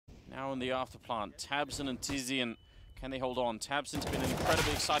Now in the afterplant, Tabson and Tizian. Can they hold on? Tabson's been an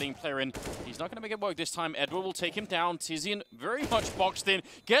incredibly exciting player in. He's not going to make it work this time. Edward will take him down. Tizian very much boxed in.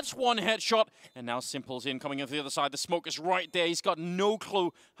 Gets one headshot. And now Simple's in, coming in from the other side. The smoke is right there. He's got no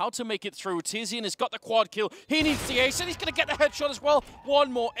clue how to make it through. Tizian has got the quad kill. He needs the ace, and he's going to get the headshot as well.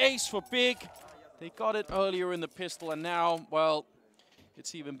 One more ace for Big. They got it earlier in the pistol, and now, well,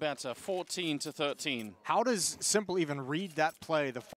 it's even better. 14-13. How does Simple even read that play? The